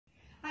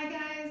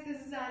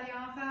this is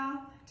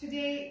Aliya.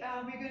 Today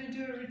we're going to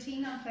do a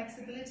routine on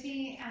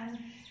flexibility, and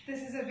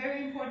this is a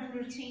very important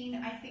routine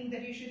I think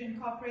that you should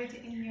incorporate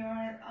in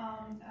your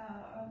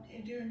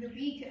during the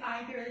week,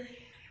 either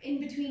in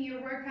between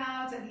your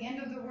workouts, at the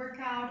end of the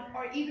workout,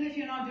 or even if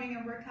you're not doing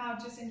a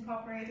workout, just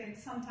incorporate it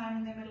sometime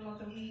in the middle of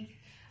the week,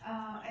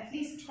 at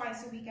least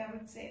twice a week, I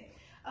would say.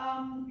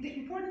 The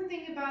important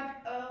thing about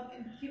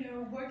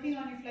working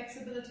on your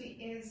flexibility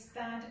is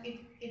that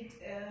it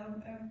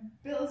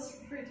builds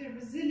greater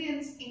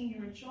resilience in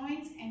your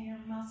joints and your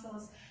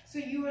muscles, so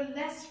you are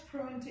less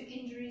prone to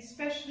injury,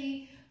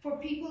 especially for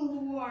people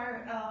who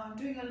are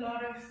doing a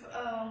lot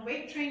of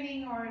weight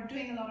training or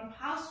doing a lot of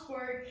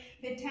housework.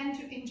 They tend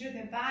to injure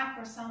their back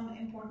or some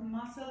important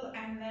muscle,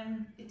 and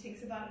then it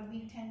takes about a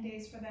week, 10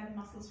 days for that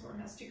muscle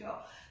soreness to go.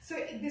 So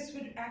this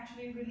would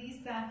actually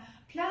release that.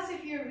 Plus,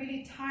 if you're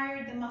really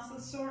tired, the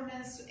muscle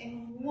soreness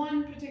in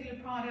one particular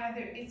part,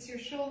 either it's your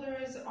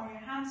shoulders or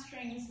your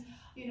hamstrings,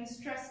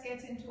 stress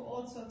gets into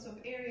all sorts of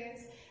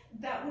areas,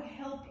 that would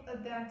help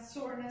that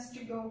soreness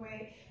to go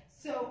away.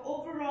 So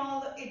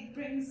overall, it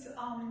brings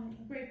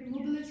great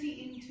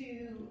mobility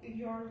into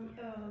your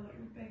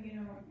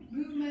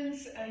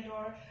movements,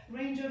 your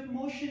range of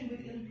motion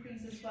would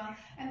increase as well.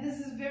 And this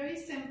is very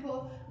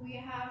simple. We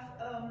have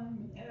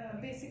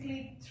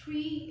basically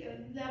 3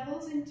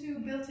 levels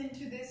built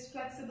into this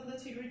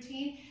flexibility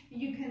routine.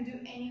 You can do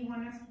any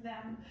one of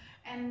them.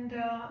 And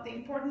the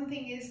important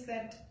thing is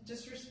that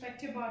just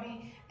respect your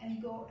body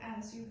and go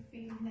as you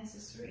feel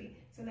necessary.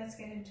 So let's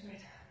get into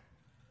it.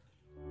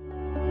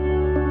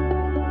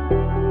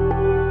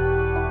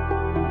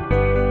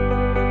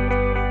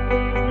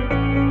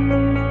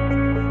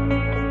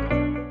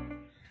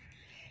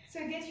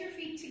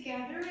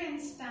 Together and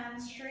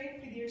stand straight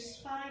with your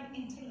spine.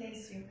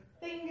 Interlace your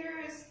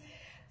fingers,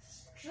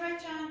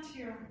 stretch out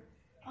your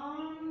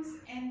arms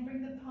and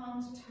bring the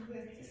palms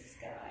towards the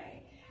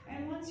sky.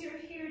 And once you're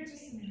here,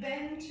 just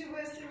bend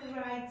towards the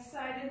right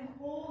side and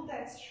hold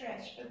that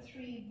stretch for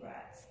 3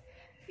 breaths.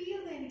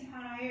 Feel the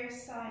entire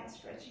side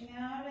stretching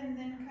out, and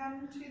then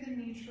come to the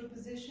neutral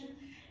position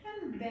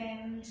and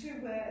bend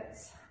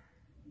towards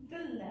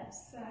the left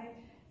side.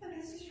 And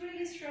this is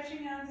really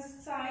stretching out the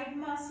side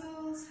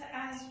muscles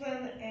as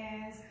well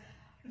as,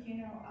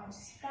 our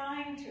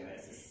spine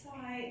towards the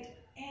side,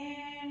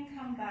 and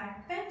come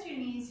back. Bend your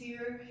knees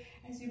here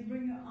as you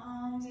bring your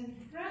arms in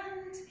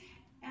front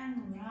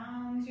and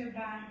round your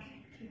back.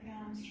 Keep your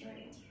arms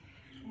straight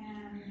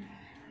and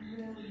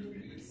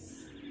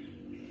release.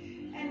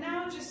 And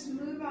now just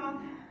move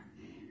on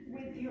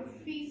with your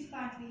feet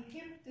slightly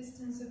hip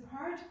distance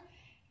apart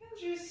and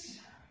just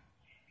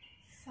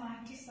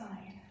side to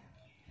side.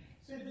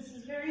 So this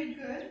is very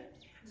good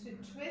to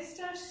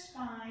twist our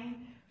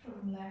spine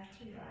from left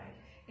to right.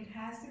 It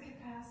has the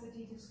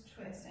capacity to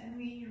twist, and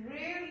we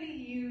rarely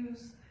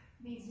use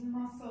these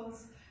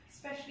muscles,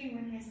 especially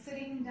when we're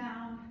sitting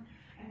down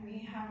and we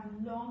have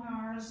long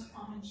hours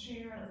on a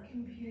chair or a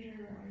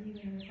computer or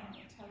even in front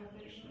of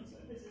television. So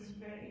this is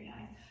very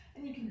nice,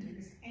 and you can do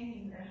this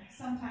anywhere.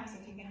 Sometimes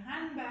I take a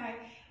handbag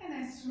and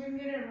I swing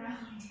it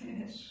around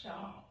in a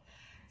shop.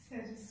 So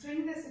just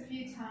swing this a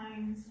few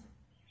times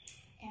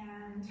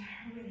and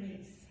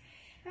release.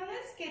 Now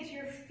let's get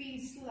your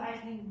feet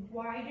slightly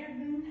wider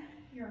than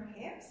your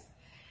hips,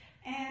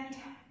 and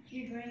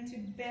you're going to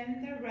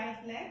bend the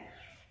right leg,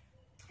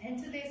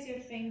 interlace your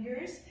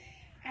fingers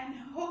and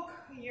hook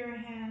your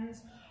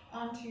hands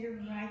onto your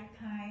right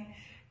thigh,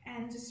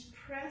 and just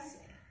press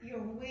your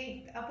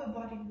weight, upper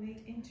body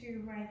weight, into your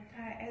right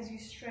thigh as you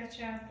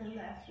stretch out the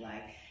left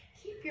leg.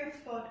 Keep your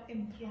foot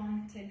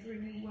implanted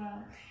really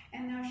well,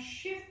 and now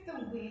shift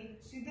the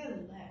weight to the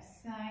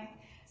left side.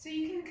 So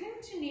you can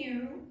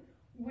continue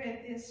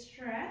with this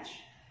stretch.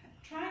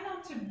 Try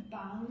not to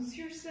bounce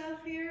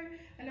yourself here.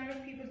 A lot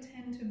of people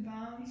tend to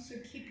bounce, so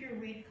keep your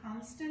weight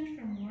constant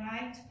from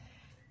right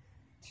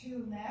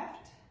to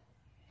left.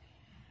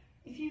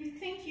 If you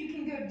think you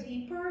can go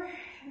deeper,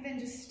 then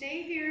just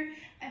stay here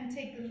and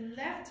take the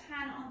left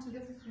hand onto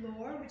the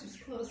floor, which is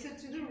closer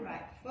to the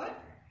right foot.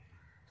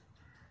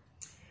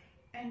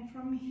 And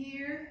from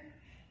here,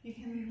 you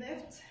can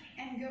lift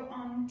and go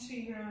on to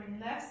your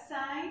left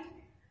side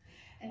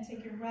and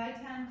take your right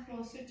hand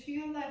closer to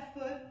your left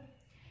foot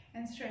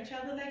and stretch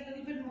out the leg a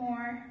little bit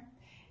more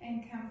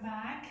and come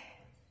back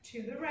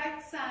to the right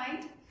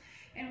side.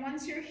 And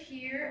once you're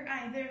here,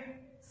 either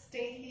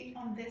stay here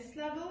on this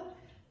level,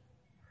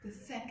 the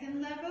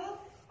second level,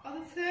 or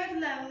the third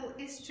level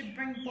is to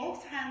bring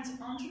both hands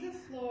onto the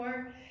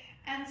floor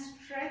and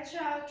stretch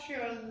out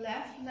your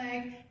left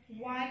leg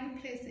while you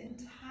place the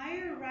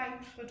entire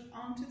right foot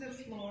onto the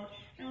floor.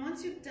 And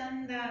once you've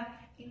done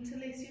that,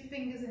 interlace your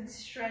fingers and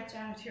stretch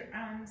out your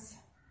arms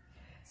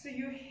so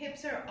your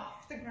hips are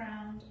off the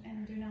ground,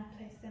 and do not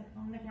place them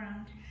on the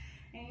ground.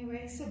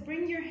 Anyway, so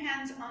bring your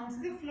hands onto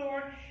the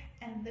floor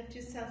and lift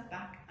yourself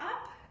back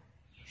up.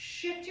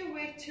 Shift your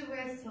weight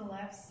towards the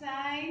left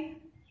side.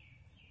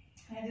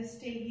 Either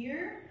stay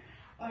here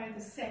or at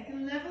the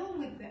second level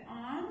with the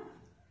arm,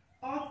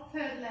 or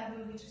third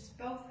level, which is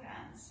both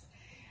hands.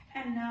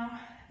 And now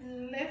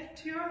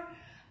lift your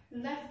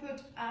left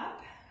foot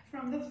up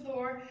from the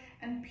floor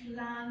and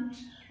plant,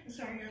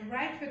 sorry, your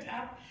right foot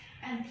up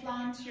and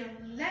plant your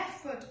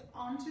left foot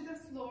onto the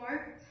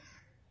floor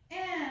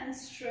and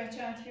stretch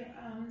out your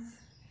arms.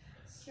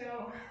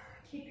 So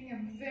keeping a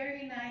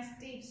very nice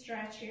deep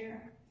stretch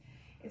here.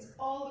 It's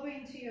all the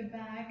way into your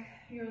back,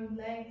 your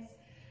legs,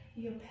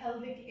 your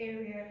pelvic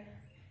area,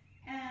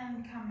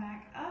 and come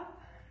back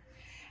up.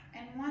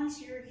 And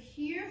once you're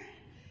here,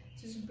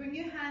 just bring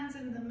your hands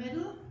in the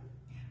middle,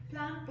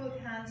 plant both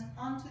hands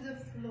onto the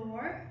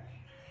floor,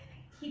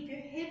 keep your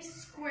hips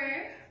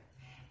square,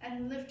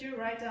 and lift your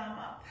right arm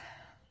up.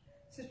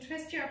 So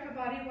twist your upper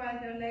body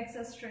while your legs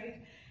are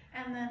straight,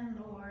 and then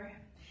lower.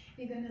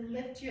 You're going to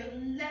lift your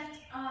left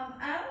arm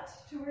out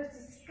towards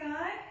the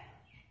sky,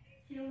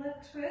 your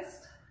left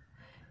twist,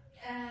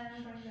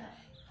 and bring that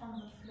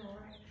on the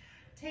floor.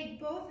 Take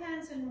both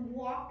hands and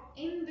walk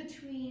in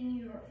between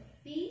your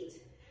feet,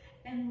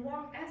 and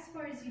walk as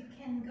far as you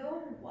can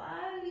go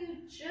while you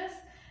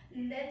just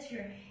let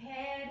your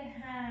head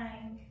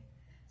hang.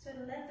 So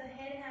let the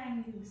head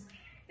hang loose.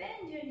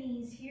 Bend your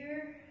knees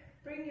here.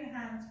 Bring your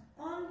hands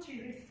onto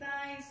your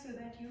thighs so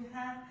that you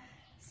have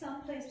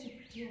some place to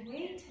put your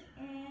weight,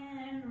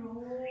 and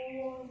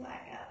roll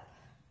back up.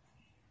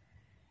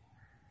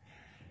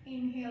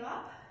 Inhale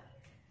up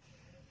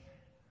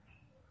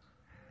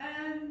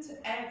and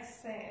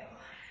exhale.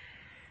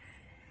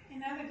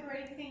 Another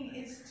great thing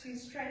is to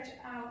stretch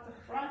out the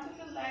front of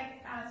the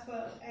leg as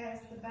well as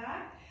the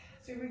back.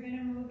 So we're going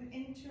to move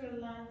into a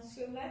lunge.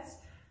 So let's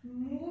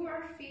move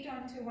our feet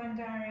onto one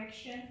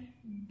direction,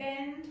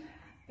 bend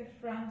the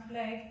front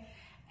leg,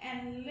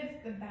 and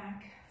lift the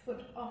back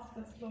foot off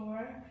the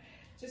floor.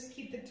 Just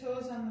keep the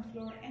toes on the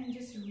floor and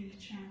just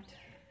reach out.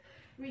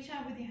 Reach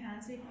out with your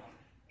hands. The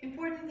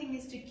important thing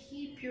is to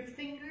keep your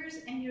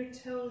fingers and your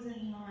toes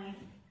in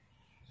line.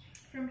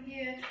 From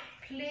here,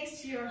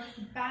 place your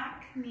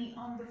back knee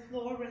on the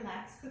floor,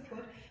 relax the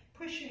foot,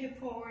 push your hip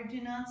forward,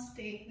 do not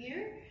stay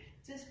here.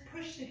 Just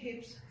push the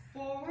hips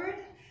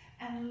forward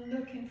and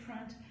look in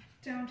front.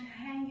 Don't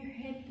hang your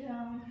head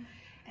down,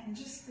 and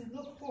just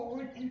look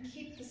forward and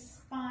keep the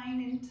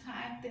spine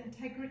intact, the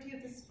integrity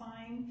of the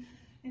spine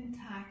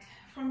intact.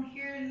 From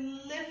here,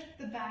 lift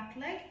the back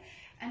leg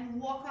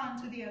and walk on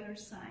to the other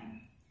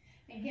side.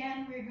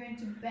 Again, we're going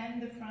to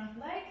bend the front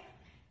leg,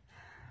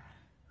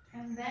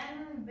 and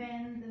then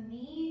bend the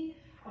knee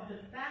of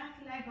the back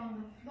leg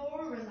on the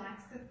floor,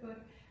 relax the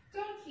foot.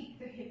 Don't keep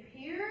the hip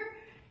here.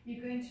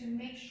 You're going to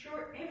make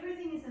sure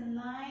everything is in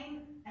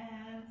line,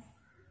 and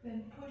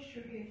then push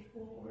your hip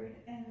forward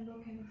and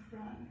look in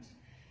front.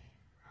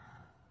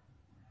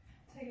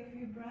 Take a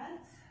few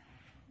breaths.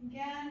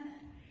 Again,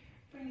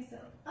 bring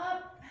yourself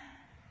up,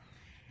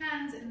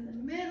 hands in the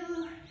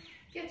middle,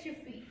 get your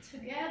feet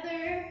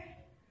together,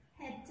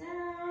 head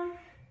down,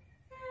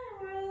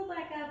 and roll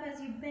back up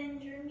as you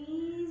bend your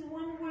knees,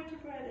 one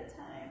vertebra at a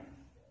time.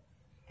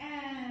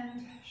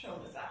 And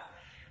shoulders up.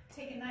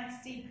 Take a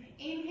nice deep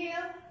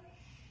inhale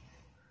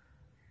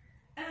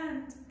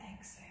and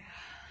exhale.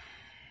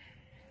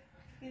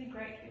 Feel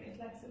great with your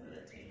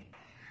flexibility.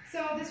 So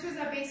this was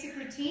our basic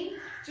routine.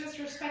 Just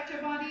respect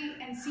your body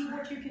and see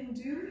what you can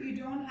do. You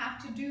don't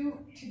have to do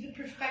to the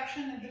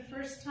perfection at the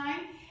first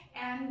time,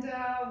 and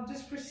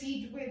just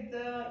proceed with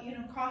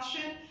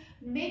caution.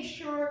 Make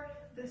sure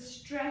the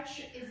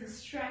stretch is a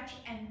stretch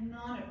and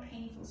not a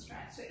painful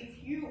stretch. So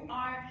if you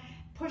are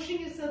pushing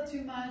yourself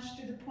too much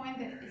to the point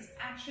that it's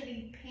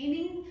actually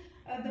paining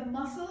the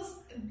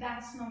muscles,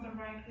 that's not the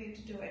right way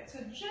to do it. So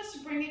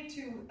just bring it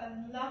to a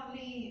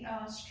lovely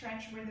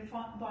stretch where the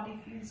body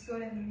feels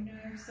good and the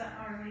nerves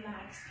are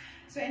relaxed.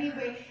 So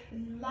anyway,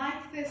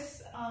 like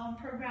this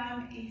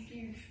program if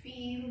you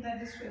feel that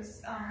this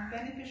was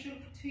beneficial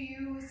to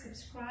you.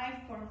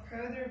 Subscribe for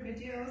further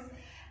videos,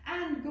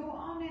 and go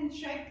on and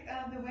check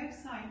the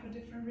website for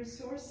different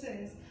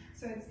resources.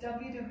 So it's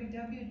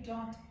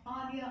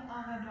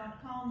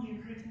www.aliyaagha.com.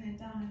 We've written it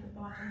down at the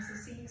bottom. So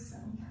see you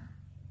soon.